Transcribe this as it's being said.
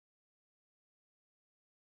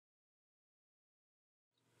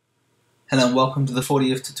Hello and welcome to the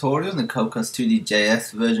 40th tutorial in the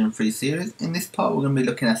Cocos2d-JS version 3 series. In this part we're going to be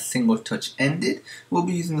looking at single touch ended. We'll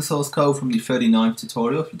be using the source code from the 39th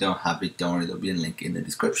tutorial. If you don't have it, don't worry, there'll be a link in the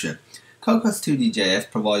description. Cocos2d-JS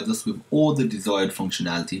provides us with all the desired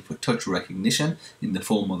functionality for touch recognition in the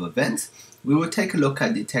form of events. We will take a look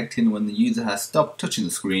at detecting when the user has stopped touching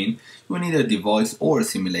the screen. You will need a device or a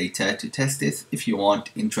simulator to test this. If you aren't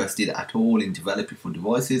interested at all in developing for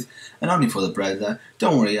devices and only for the browser,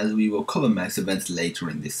 don't worry, as we will cover mouse events later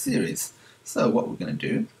in this series. So what we're going to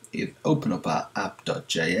do is open up our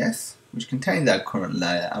app.js, which contains our current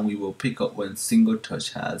layer, and we will pick up when single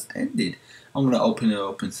touch has ended. I'm going to open it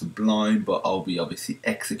up in Sublime, but I'll be obviously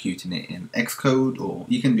executing it in Xcode, or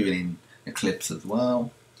you can do it in Eclipse as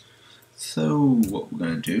well. So what we're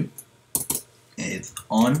going to do is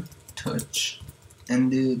on touch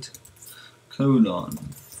ended colon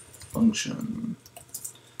function,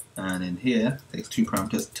 and in here takes two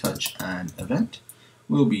parameters, touch and event.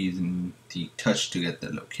 We'll be using the touch to get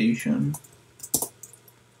the location,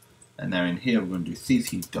 and now in here we're going to do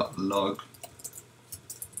cc.log.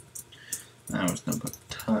 Now it's going to put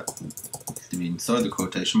touch to be inside the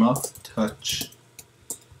quotation marks, touch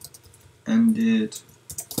ended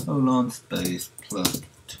colon space plus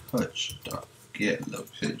touch dot get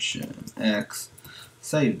location x.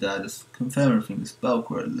 Save that, just confirm everything is spelled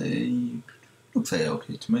correctly. Looks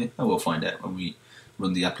okay to me. I will find out when we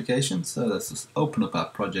run the application. So let's just open up our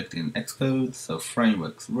project in Xcode. So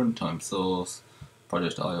frameworks, runtime source,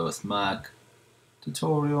 project iOS Mac,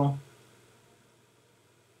 tutorial.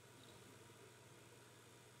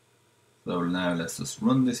 So now let's just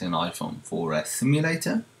run this in iPhone 4S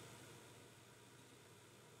simulator.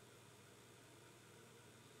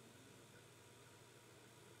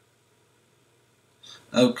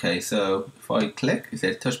 Okay, so if I click, it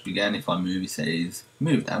says touch began. If I move, it says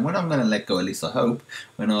moved. And when I'm going to let go, at least I hope,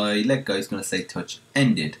 when I let go, it's going to say touch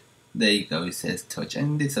ended. There you go, it says touch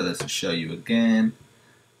ended. So let's just show you again.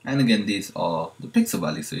 And again, these are the pixel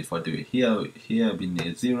values. So if I do it here, it'll be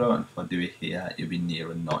near 0. And if I do it here, it'll be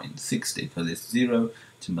nearer 960, because it's 0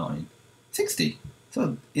 to 960.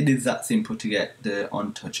 So it is that simple to get the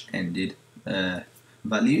on touch ended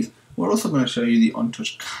values. We're also going to show you the on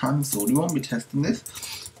touch cancelled. We won't be testing this,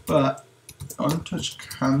 but on touch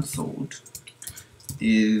cancelled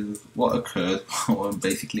is what occurs when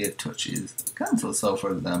basically a touch is cancelled. So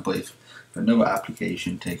for example, if another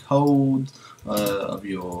application takes hold of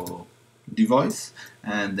your device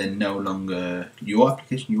and then no longer your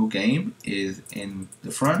application, your game is in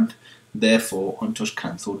the front, therefore on touch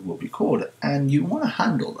cancelled will be called, and you want to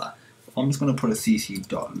handle that. I'm just going to put a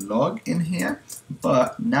cc.log in here,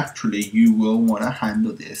 but naturally you will want to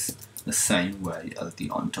handle this the same way as the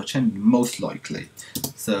on-touch end, most likely.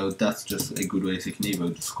 So that's just a good way, so you can either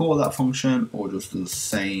just call that function or just do the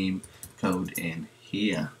same code in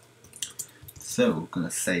here. So we're going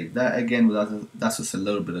to save that again, but that's just a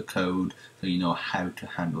little bit of code so you know how to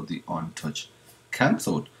handle the on-touch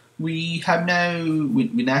cancelled. We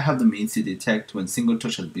now have the means to detect when single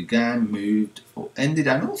touch has began, moved, or ended,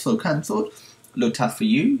 and also cancelled. A little task for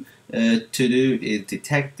you to do is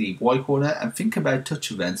detect the Y corner and think about touch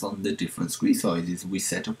events on the different screen sizes we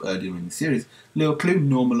set up earlier in the series. Little clue: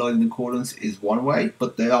 normalizing accordance is one way,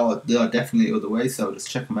 but there are definitely other ways, so just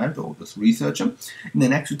check them out or just research them. In the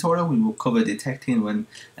next tutorial, we will cover detecting when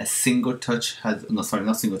a single touch has, not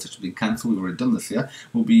single touch has been cancelled. We've already done this here.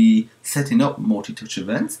 We'll be setting up multi-touch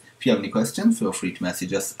events. If you have any questions, feel free to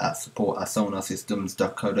message us at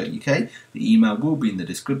support@sonarsystems.co.uk. The email will be in the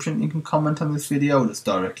description. You can comment on this video or just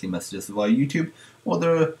directly message us via YouTube, or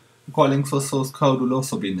the required links for source code will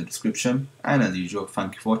also be in the description. And as usual,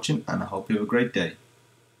 thank you for watching, and I hope you have a great day.